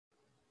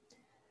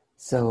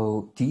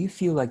So, do you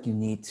feel like you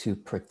need to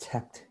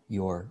protect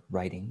your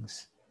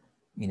writings?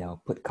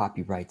 Put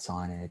copyrights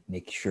on it,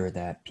 make sure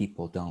that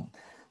people don't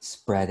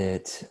spread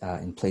it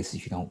in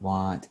places you don't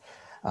want,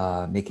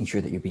 making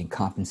sure that you're being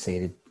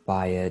compensated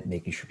by it,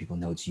 making sure people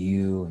know it's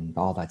you and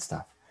all that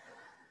stuff.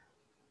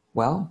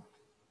 Well,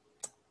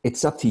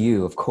 it's up to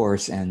you, of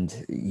course,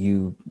 and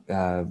you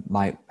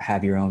might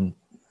have your own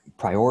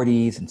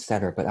priorities,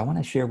 etc. But I want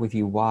to share with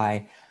you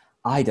why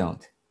I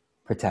don't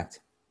protect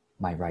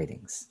my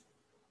writings.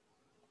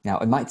 Now,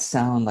 it might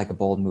sound like a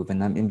bold move, and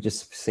let me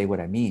just say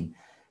what I mean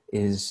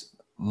is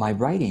my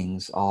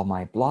writings, all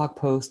my blog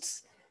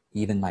posts,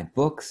 even my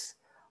books,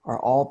 are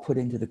all put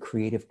into the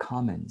Creative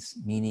Commons,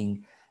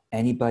 meaning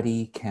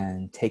anybody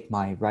can take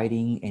my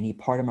writing, any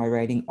part of my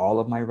writing, all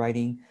of my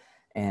writing,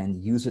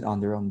 and use it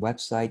on their own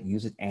website,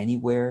 use it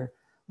anywhere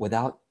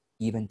without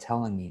even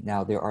telling me.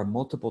 Now, there are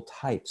multiple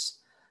types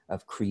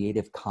of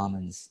Creative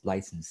Commons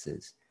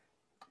licenses.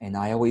 And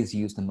I always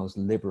use the most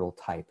liberal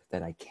type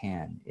that I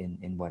can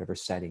in whatever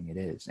setting it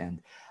is.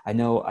 And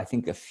I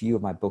think a few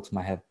of my books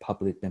might have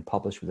been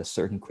published with a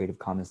certain Creative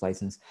Commons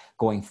license.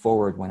 Going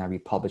forward, when I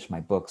republish my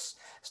books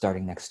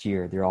starting next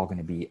year, they're all going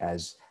to be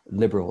as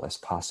liberal as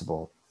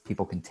possible.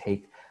 People can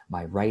take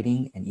my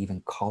writing and even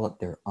call it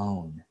their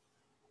own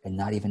and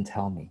not even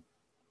tell me.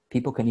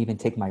 People can even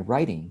take my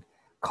writing,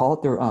 call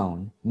it their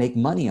own, make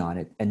money on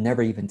it, and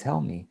never even tell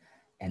me.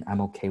 And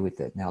I'm okay with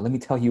it. Now, let me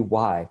tell you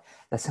why.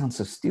 That sounds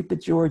so stupid,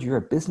 George. You're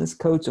a business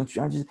coach. Don't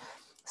you? I'm just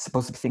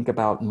supposed to think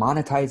about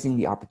monetizing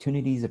the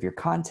opportunities of your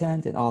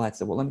content and all that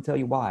stuff. Well, let me tell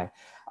you why.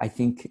 I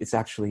think it's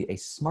actually a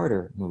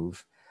smarter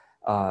move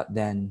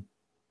than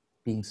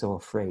being so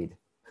afraid,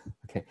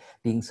 okay?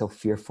 Being so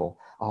fearful,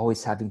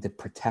 always having to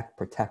protect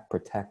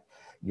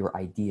your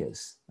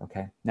ideas,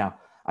 okay? Now,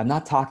 I'm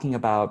not talking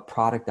about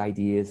product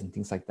ideas and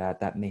things like that.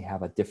 That may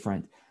have a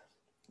different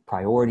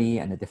priority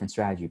and a different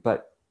strategy,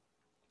 but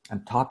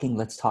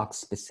let's talk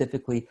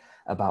specifically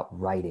about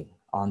writing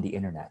on the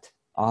internet,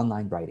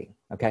 online writing,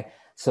 okay?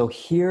 So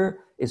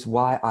here is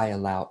why I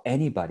allow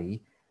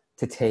anybody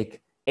to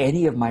take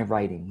any of my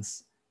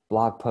writings,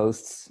 blog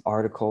posts,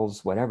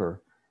 articles,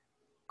 whatever,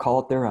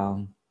 call it their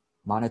own,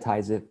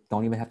 monetize it,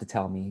 don't even have to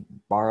tell me,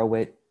 borrow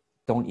it,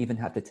 don't even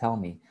have to tell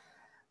me.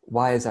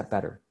 Why is that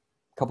better?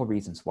 A couple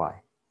reasons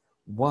why.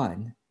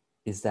 One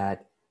is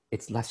that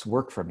it's less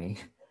work for me,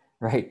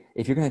 right?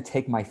 If you're going to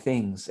take my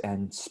things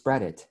and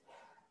spread it,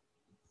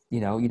 you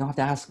don't have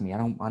to ask me. I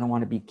don't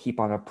want to keep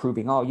on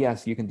approving. Oh,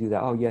 yes, you can do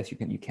that. Oh, yes, you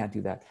can't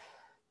do that.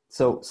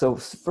 So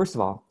first of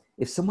all,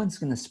 if someone's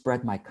going to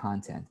spread my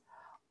content,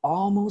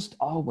 almost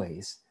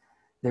always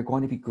they're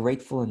going to be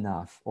grateful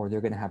enough, or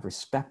they're going to have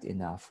respect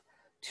enough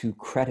to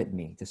credit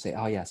me, to say,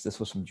 oh, yes, this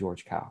was from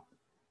George Kao.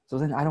 So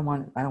then I don't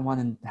want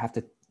to have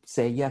to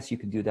say, yes, you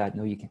can do that.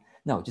 No, you can't.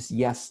 No, just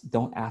yes,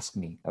 don't ask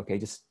me. Okay,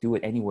 just do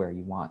it anywhere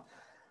you want.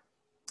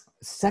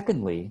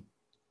 Secondly,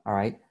 all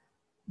right,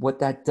 what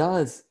that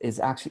does is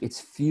actually it's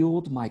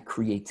fueled my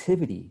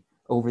creativity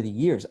over the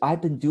years.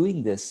 I've been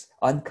doing this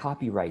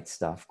uncopyright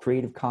stuff,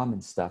 Creative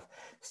Commons stuff,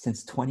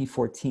 since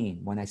 2014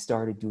 when I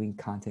started doing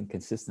content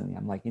consistently.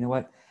 I'm like, you know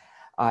what?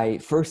 I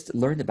first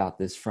learned about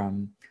this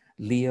from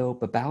Leo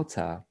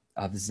Babauta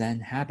of Zen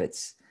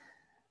Habits,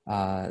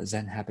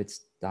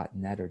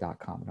 zenhabits.net or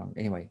 .com.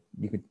 Anyway,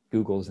 you could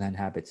Google Zen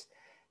Habits.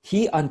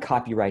 He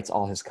uncopyrights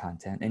all his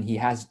content, and he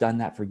has done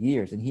that for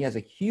years. And he has a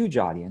huge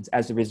audience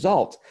as a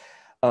result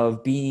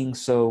of being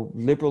so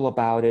liberal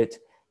about it.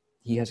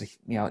 He has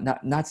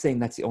not saying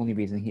that's the only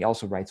reason. He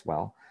also writes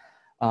well,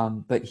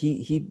 but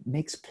he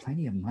makes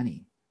plenty of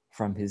money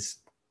from his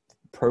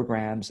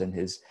programs and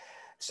his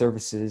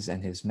services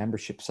and his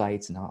membership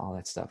sites and all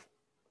that stuff.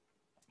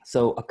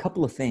 So a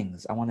couple of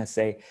things I want to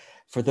say,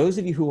 for those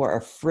of you who are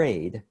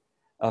afraid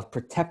of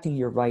protecting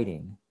your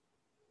writing,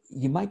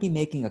 you might be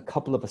making a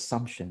couple of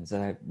assumptions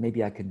that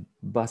maybe I can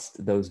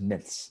bust those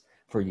myths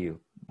for you.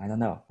 I don't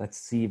know. Let's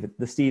see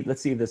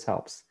if this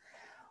helps.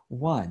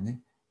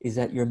 One is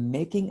that you're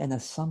making an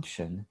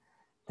assumption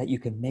that you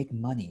can make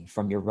money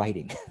from your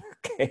writing.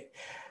 Okay.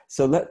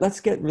 So let's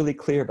get really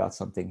clear about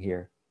something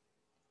here.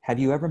 Have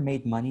you ever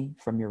made money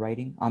from your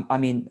writing?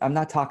 I'm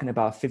not talking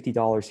about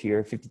 $50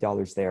 here,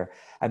 $50 there.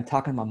 I'm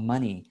talking about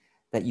money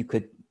that you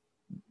could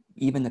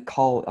even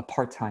call a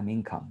part-time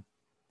income.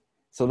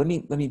 So let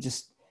me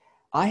just,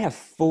 I have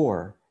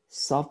 4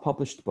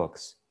 self-published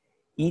books.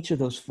 Each of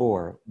those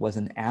 4 was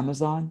an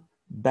Amazon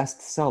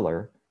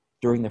bestseller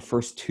during the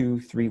first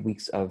 2-3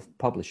 weeks of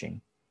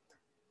publishing.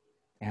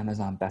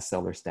 Amazon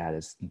bestseller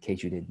status, in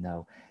case you didn't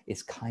know,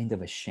 is kind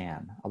of a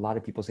sham. A lot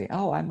of people say,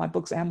 oh, my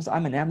book's Amazon,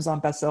 I'm an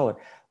Amazon bestseller.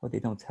 What they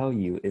don't tell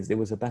you is it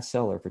was a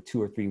bestseller for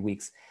 2 or 3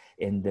 weeks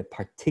in the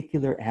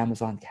particular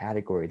Amazon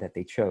category that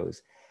they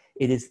chose.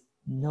 It is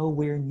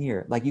nowhere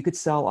near, like you could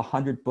sell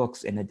 100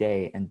 books in a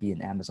day and be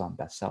an Amazon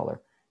bestseller.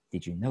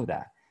 Did you know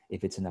that?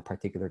 If it's in a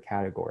particular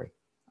category,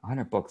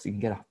 100 books, you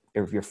can get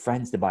your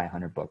friends to buy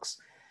 100 books,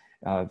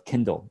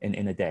 Kindle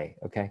in a day,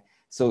 okay?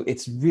 So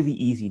it's really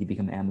easy to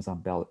become an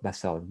Amazon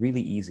bestseller,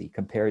 really easy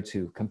compared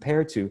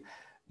to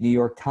New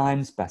York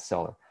Times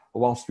bestseller, a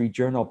Wall Street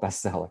Journal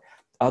bestseller,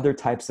 other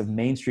types of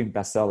mainstream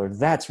bestsellers,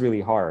 that's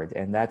really hard.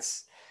 And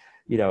that's,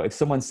 if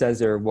someone says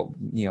they're,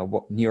 New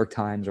York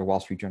Times or Wall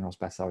Street Journal's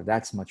bestseller,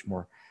 that's much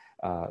more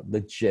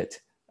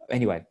legit.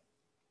 Anyway,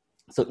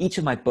 so each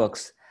of my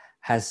books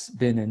has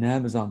been an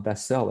Amazon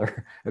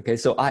bestseller. Okay,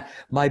 so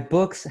my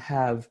books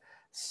have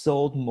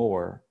sold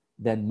more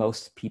than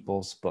most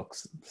people's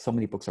books. So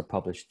many books are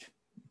published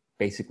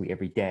basically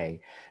every day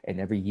and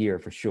every year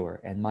for sure.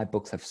 And my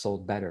books have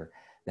sold better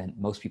than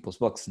most people's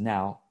books.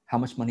 Now, how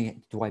much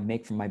money do I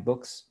make from my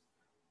books?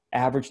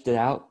 Average it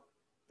out.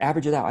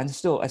 I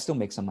still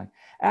make some money.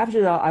 Average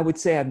it out, I would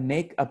say I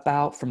make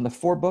about, from the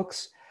 4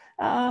 books,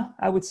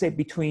 I would say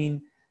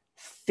between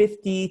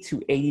 $50 to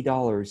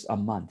 $80 a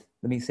month.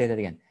 Let me say that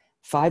again.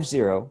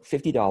 $50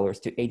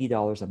 to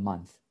 $80 a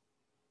month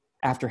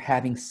after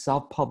having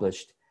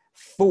self-published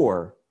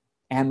 4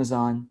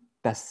 Amazon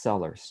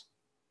bestsellers.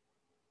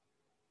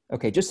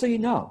 Okay, just so you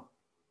know,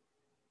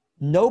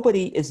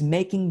 nobody is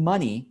making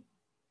money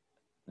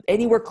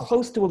anywhere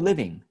close to a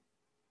living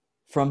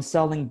from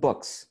selling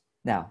books.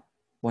 Now,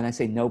 when I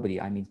say nobody,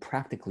 I mean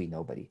practically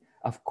nobody.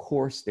 Of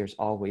course, there's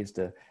always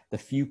the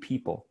few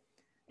people,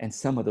 and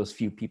some of those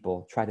few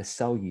people try to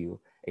sell you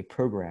a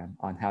program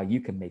on how you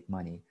can make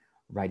money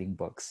writing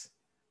books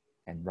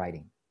and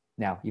writing.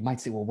 Now, you might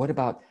say, well, what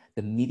about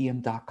the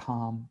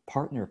Medium.com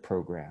partner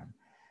program?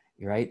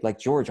 Right? Like,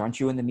 George, aren't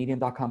you in the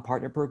Medium.com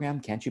partner program?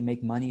 Can't you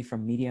make money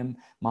from Medium,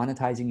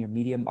 monetizing your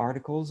Medium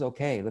articles?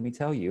 Okay, let me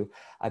tell you,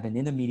 I've been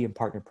in the Medium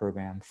partner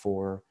program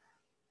for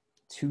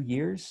 2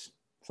 years,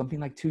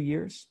 something like 2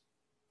 years.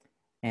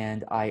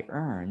 And I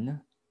earn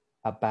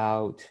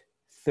about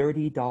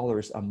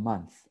 $30 a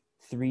month,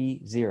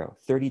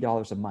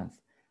 $30 a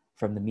month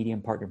from the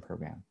Medium partner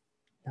program.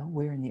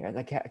 Nowhere near,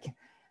 I can't,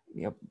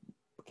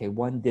 okay,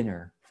 one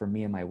dinner for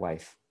me and my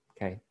wife,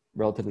 okay?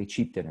 Relatively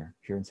cheap dinner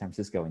here in San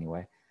Francisco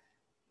anyway.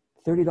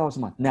 $30 a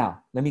month.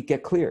 Now, let me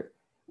get clear.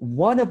 The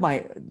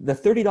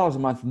 $30 a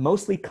month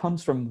mostly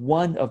comes from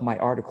one of my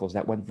articles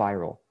that went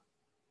viral.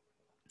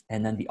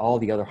 And then all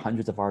the other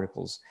hundreds of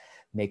articles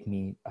make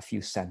me a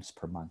few cents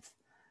per month.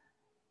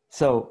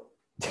 So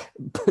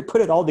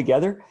put it all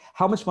together,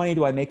 how much money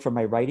do I make from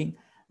my writing?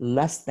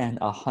 Less than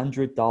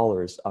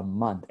 $100 a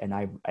month. And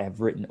I have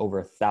written over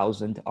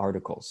 1,000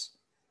 articles.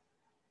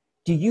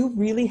 Do you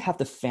really have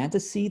the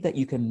fantasy that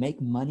you can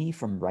make money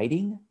from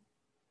writing?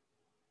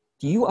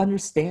 Do you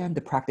understand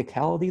the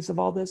practicalities of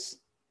all this?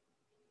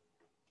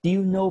 Do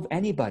you know of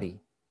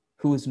anybody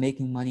who is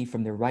making money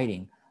from their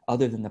writing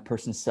other than the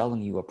person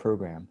selling you a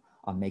program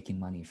on making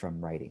money from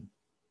writing?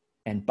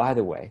 And by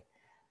the way,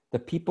 the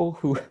people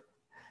who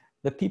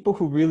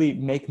really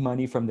make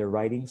money from their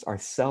writings are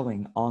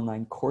selling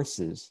online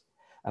courses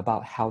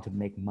about how to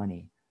make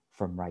money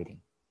from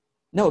writing.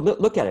 No,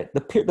 look at it.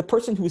 The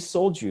person who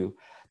sold you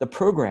the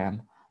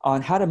program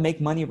on how to make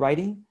money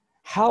writing,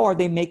 how are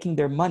they making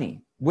their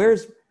money?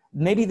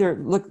 Maybe they're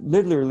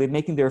literally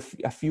making a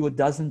few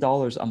dozen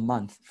dollars a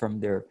month from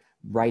their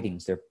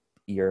writings, their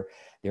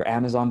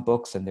Amazon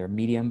books and their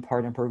Medium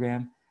partner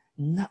program.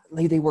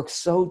 They work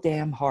so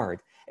damn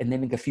hard and they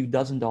make a few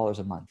dozen dollars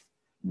a month,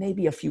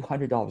 maybe a few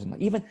 $100s a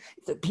month. Even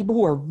the people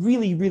who are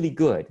really, really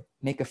good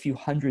make a few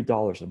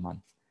 $100s a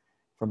month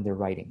from their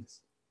writings.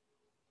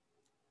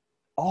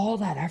 All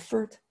that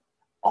effort,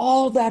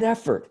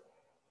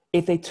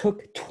 if they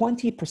took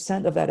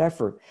 20% of that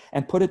effort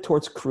and put it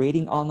towards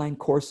creating online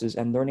courses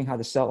and learning how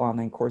to sell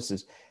online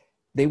courses,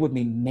 they would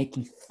be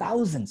making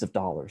thousands of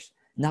dollars,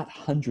 not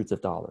hundreds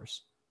of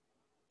dollars.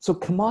 So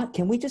come on,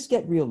 can we just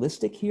get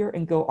realistic here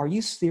and go, are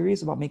you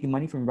serious about making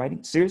money from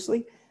writing?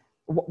 Seriously?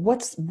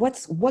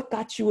 What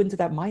got you into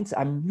that mindset?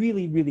 I'm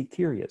really, really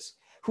curious.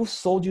 Who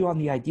sold you on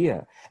the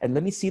idea? And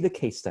let me see the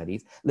case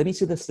studies. Let me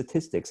see the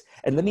statistics.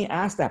 And let me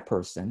ask that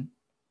person,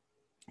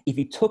 if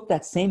you took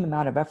that same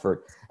amount of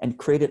effort and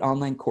created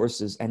online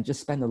courses and just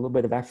spend a little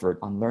bit of effort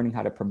on learning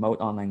how to promote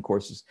online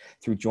courses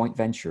through joint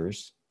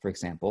ventures, for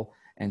example,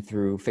 and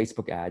through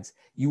Facebook ads,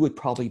 you would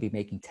probably be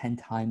making 10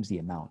 times the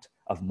amount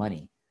of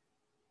money.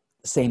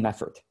 Same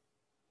effort.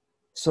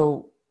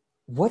 So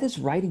what is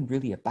writing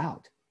really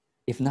about,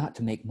 if not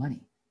to make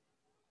money?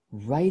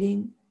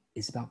 Writing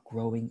is about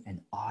growing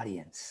an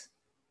audience.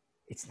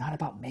 It's not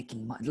about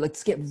making money.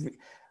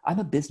 I'm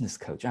a business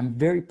coach. I'm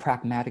very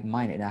pragmatic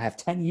minded, and I have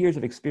 10 years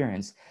of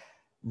experience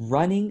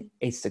running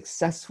a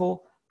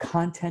successful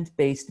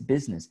content-based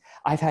business.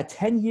 I've had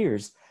 10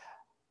 years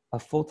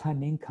of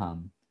full-time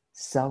income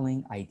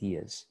selling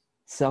ideas,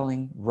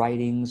 selling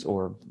writings,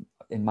 or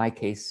in my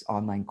case,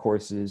 online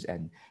courses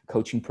and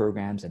coaching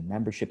programs and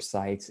membership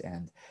sites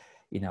and,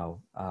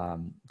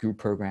 group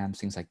programs,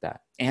 things like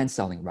that, and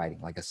selling writing,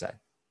 like I said,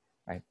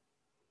 right?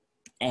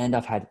 And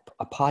I've had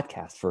a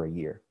podcast for a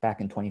year back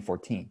in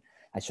 2014.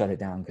 I shut it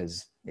down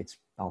because it's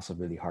also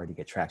really hard to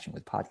get traction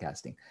with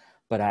podcasting.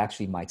 But I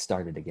actually might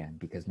start it again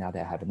because now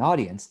that I have an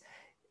audience,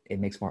 it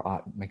makes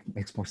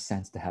more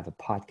sense to have a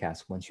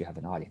podcast once you have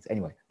an audience.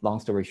 Anyway, long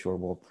story short,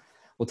 we'll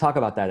talk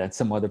about that at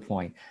some other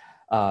point.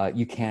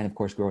 You can, of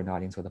course, grow an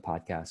audience with a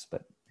podcast,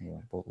 but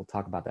anyway, we'll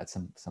talk about that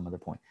some other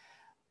point.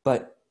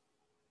 But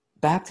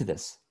back to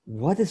this.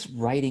 what is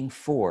writing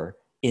for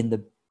in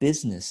the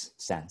business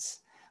sense?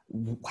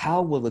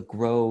 How will it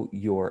grow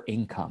your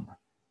income?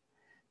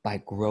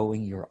 By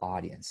growing your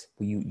audience.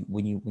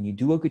 When you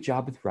do a good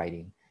job with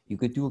writing, you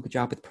could do a good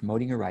job with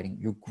promoting your writing,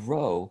 you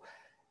grow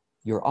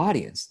your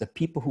audience, the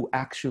people who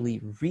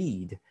actually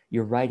read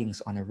your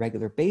writings on a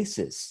regular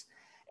basis.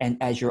 And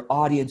as your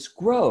audience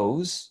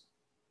grows,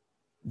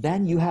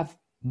 then you have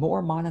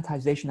more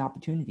monetization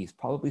opportunities.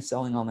 Probably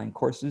selling online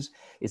courses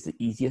is the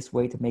easiest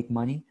way to make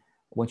money.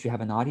 Once you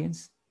have an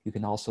audience, you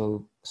can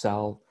also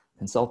sell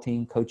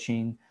consulting,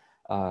 coaching,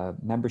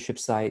 membership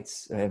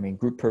sites,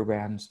 group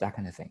programs, that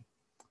kind of thing.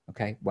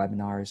 Okay,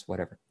 webinars,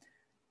 whatever,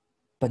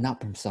 but not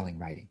from selling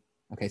writing.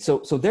 Okay, so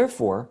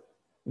therefore,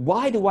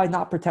 why do I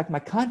not protect my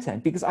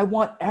content? Because I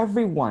want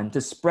everyone to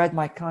spread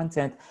my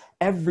content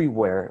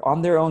everywhere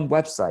on their own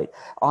website,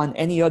 on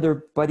any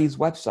other buddy's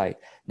website.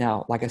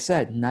 Now, like I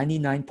said,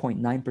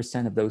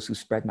 99.9% of those who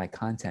spread my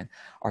content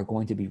are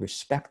going to be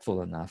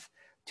respectful enough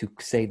to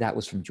say that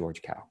was from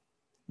George Kao.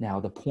 Now,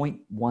 the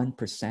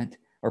 0.1%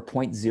 or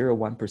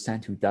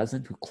 0.01% who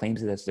doesn't, who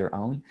claims it as their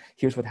own,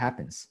 here's what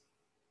happens.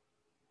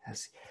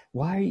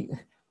 Why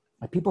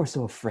people are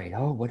so afraid?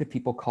 Oh, what if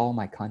people call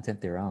my content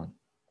their own?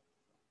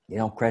 They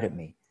don't credit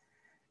me.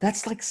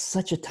 That's like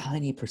such a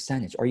tiny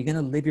percentage. Are you going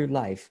to live your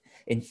life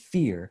in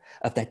fear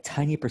of that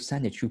tiny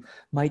percentage who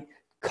might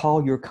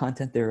call your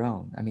content their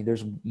own? I mean,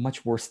 there's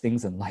much worse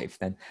things in life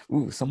than,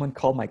 ooh, someone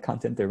called my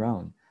content their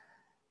own.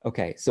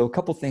 Okay, so a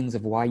couple things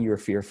of why you're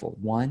fearful.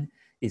 One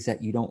is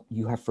that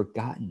you have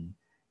forgotten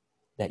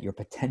that your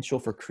potential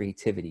for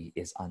creativity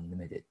is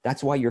unlimited.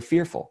 That's why you're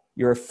fearful.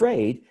 You're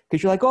afraid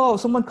because you're like, oh,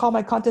 someone called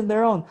my content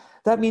their own.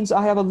 That means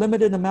I have a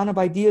limited amount of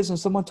ideas and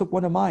someone took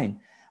one of mine.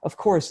 Of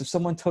course, if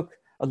someone took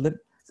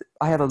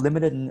I have a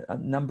limited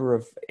number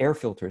of air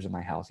filters in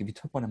my house. If you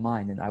took one of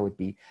mine, then I would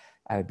be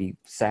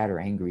sad or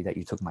angry that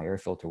you took my air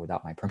filter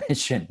without my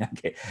permission.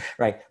 Okay,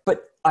 right?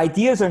 But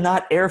ideas are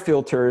not air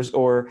filters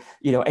or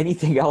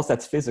anything else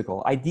that's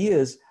physical.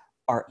 Ideas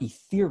are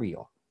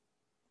ethereal.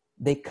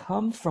 They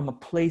come from a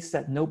place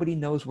that nobody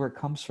knows where it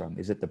comes from.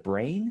 Is it the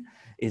brain?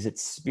 Is it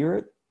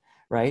spirit?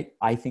 Right?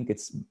 I think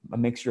it's a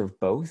mixture of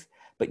both.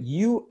 But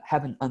you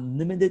have an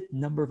unlimited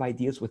number of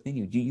ideas within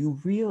you. Do you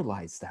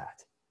realize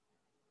that?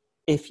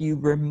 If you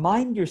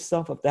remind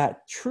yourself of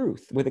that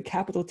truth with a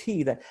capital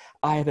T, that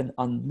I have an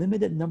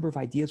unlimited number of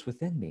ideas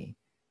within me,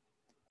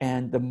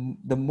 and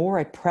the more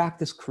I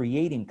practice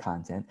creating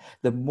content,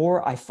 the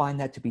more I find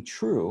that to be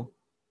true,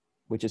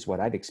 which is what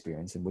I've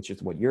experienced and which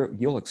is what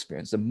you'll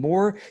experience. The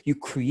more you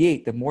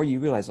create, the more you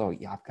realize, oh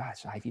yeah,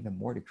 gosh, I have even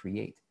more to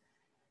create.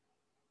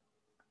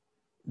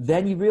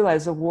 Then you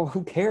realize, oh, well,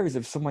 who cares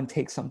if someone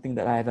takes something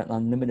that I have an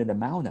unlimited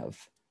amount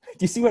of? Do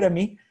you see what I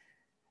mean?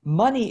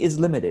 Money is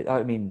limited.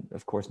 I mean,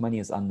 of course, money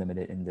is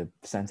unlimited in the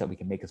sense that we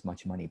can make as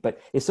much money.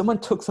 But if someone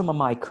took some of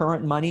my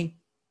current money,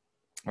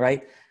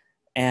 right,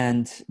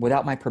 and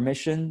without my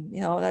permission,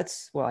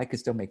 I could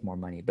still make more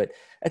money. But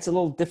it's a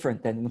little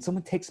different than when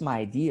someone takes my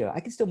idea. I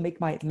can still make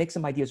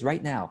some ideas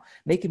right now.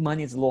 Making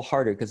money is a little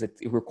harder because it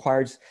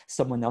requires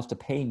someone else to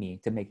pay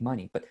me to make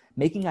money. But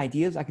making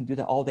ideas, I can do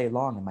that all day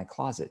long in my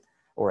closet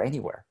or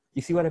anywhere.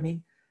 You see what I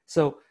mean?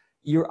 So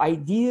your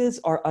ideas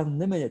are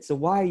unlimited. So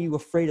why are you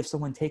afraid of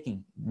someone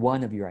taking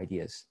one of your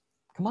ideas?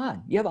 Come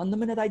on, you have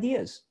unlimited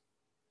ideas,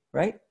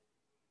 right?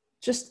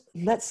 Just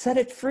set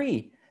it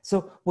free.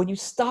 So when you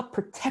stop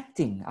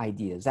protecting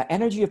ideas, that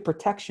energy of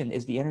protection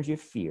is the energy of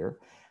fear.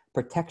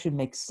 Protection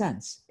makes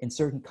sense in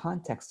certain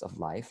contexts of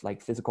life,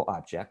 like physical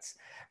objects,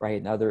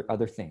 right? And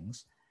other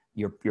things.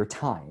 Your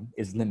time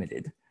is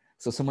limited.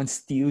 So someone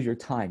steals your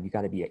time, you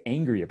got to be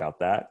angry about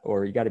that,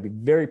 or you got to be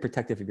very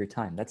protective of your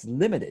time. That's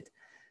limited,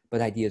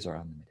 but ideas are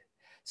unlimited.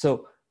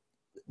 So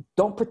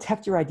don't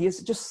protect your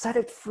ideas, just set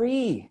it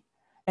free.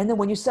 And then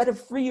when you set it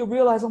free, you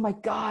realize, oh my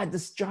God,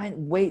 this giant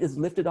weight is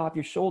lifted off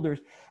your shoulders,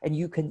 and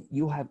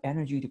you have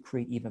energy to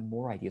create even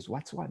more ideas.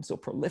 That's why I'm so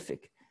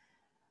prolific.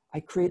 I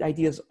create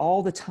ideas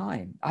all the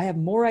time. I have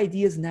more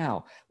ideas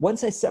now.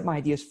 Once I set my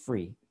ideas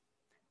free,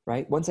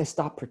 right? Once I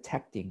stopped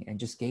protecting and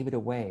just gave it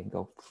away and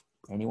go,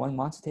 anyone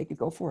wants to take it,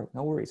 go for it.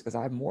 No worries, because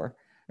I have more,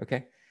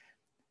 okay?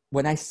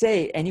 When I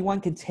say anyone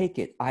can take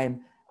it, I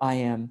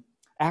am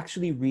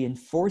actually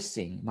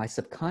reinforcing my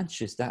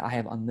subconscious that I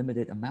have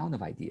unlimited amount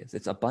of ideas.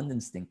 It's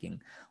abundance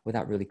thinking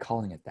without really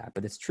calling it that,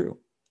 but it's true,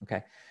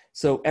 okay?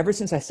 So ever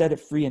since I set it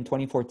free in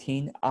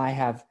 2014,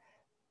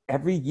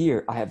 every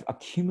year I have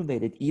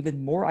accumulated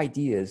even more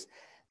ideas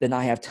than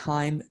I have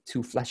time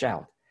to flesh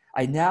out.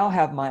 I now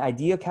have my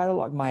idea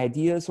catalog, my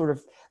idea sort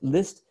of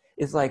list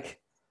is like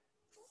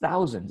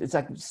thousands. It's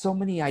like so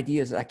many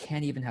ideas that I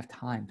can't even have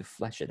time to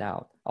flesh it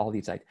out. All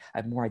these, I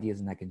have more ideas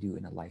than I can do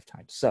in a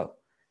lifetime. So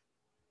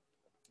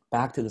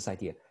back to this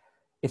idea.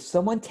 If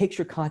someone takes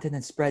your content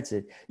and spreads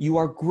it, you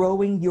are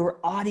growing your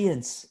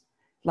audience.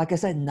 Like I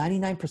said,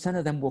 99%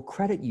 of them will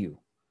credit you.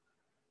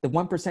 The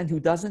 1% who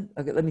doesn't,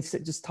 okay, let me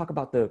just talk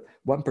about the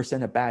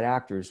 1% of bad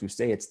actors who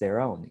say it's their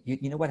own.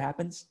 You know what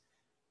happens?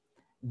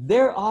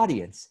 Their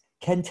audience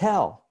can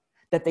tell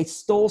that they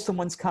stole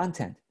someone's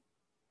content.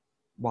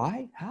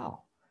 Why?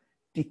 How?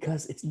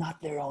 because it's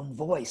not their own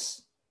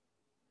voice.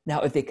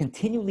 Now, if they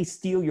continually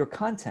steal your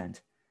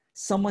content,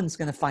 someone's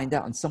going to find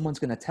out and someone's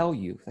going to tell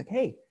you, like,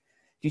 hey,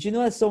 did you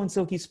know that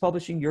so-and-so keeps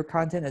publishing your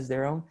content as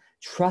their own?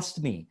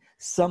 Trust me,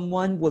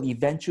 someone will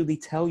eventually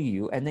tell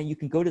you, and then you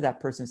can go to that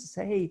person and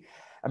say, hey,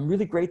 I'm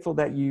really grateful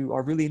that you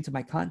are really into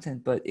my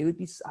content, but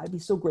I'd be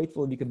so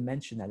grateful if you could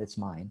mention that it's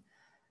mine,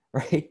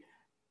 right?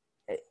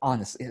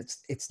 Honestly,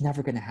 it's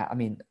never going to happen. I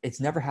mean, it's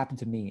never happened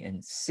to me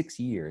in 6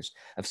 years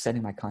of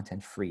setting my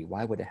content free.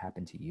 Why would it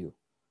happen to you?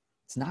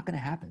 It's not going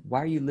to happen.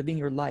 Why are you living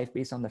your life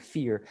based on the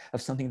fear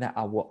of something that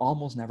will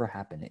almost never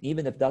happen? And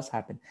even if it does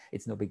happen,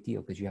 it's no big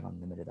deal because you have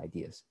unlimited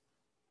ideas.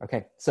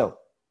 Okay, so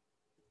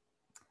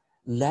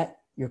let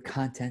your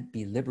content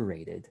be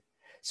liberated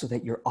so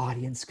that your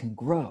audience can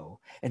grow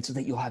and so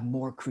that you'll have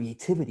more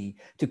creativity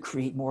to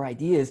create more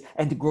ideas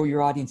and to grow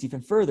your audience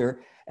even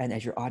further. And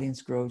as your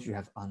audience grows, you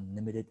have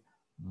unlimited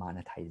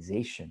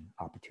monetization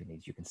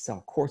opportunities. You can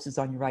sell courses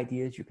on your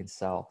ideas. You can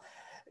sell,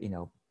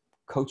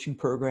 coaching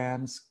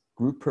programs,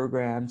 group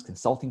programs,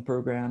 consulting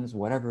programs,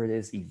 whatever it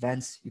is,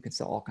 events. You can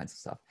sell all kinds of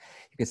stuff.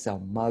 You can sell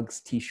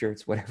mugs,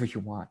 t-shirts, whatever you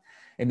want.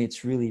 I mean,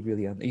 it's really,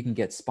 really, you can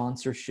get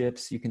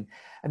sponsorships.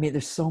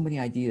 There's so many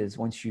ideas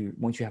once you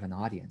have an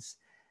audience.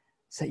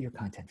 Set your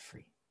content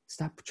free.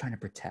 Stop trying to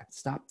protect.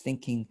 Stop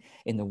thinking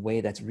in the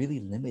way that's really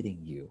limiting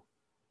you.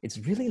 It's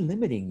really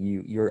limiting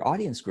your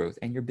audience growth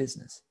and your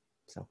business.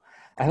 So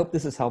I hope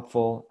this is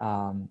helpful.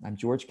 I'm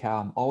George Kao.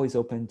 I'm always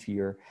open to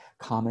your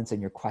comments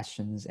and your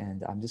questions.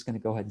 And I'm just going to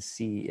go ahead and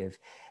see if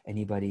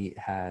anybody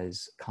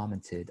has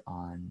commented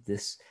on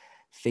this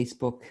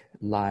Facebook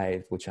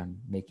Live, which I'm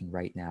making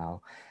right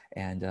now.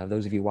 And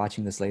those of you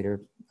watching this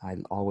later, I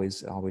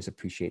always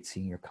appreciate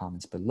seeing your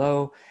comments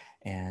below.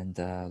 And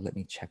let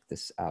me check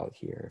this out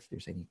here if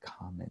there's any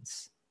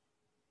comments.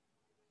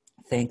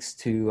 Thanks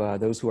to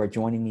those who are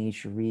joining me: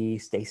 Cherie,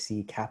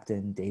 Stacy,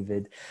 Captain,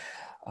 David,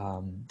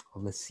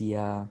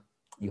 Alicia,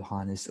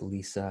 Johannes,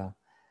 Elisa,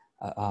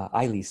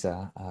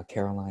 Elisa,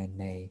 Caroline,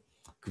 May,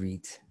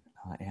 Greet,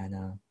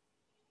 Anna,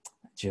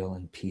 Jill,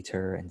 and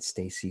Peter, and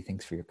Stacy.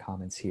 Thanks for your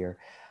comments here.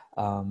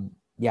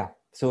 Yeah,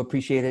 so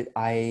appreciate it.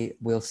 I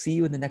will see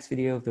you in the next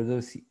video. For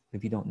those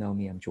of you don't know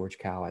me, I'm George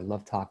Kao. I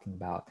love talking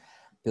about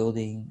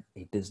building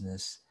a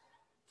business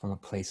from a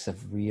place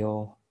of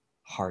real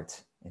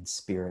heart and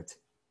spirit,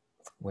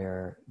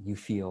 where you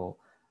feel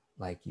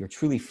like you're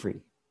truly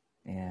free,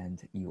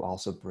 and you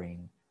also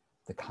bring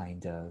the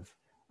kind of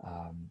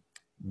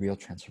real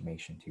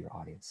transformation to your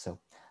audience. So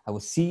I will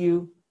see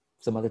you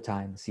some other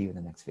time. See you in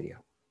the next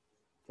video.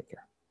 Take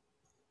care.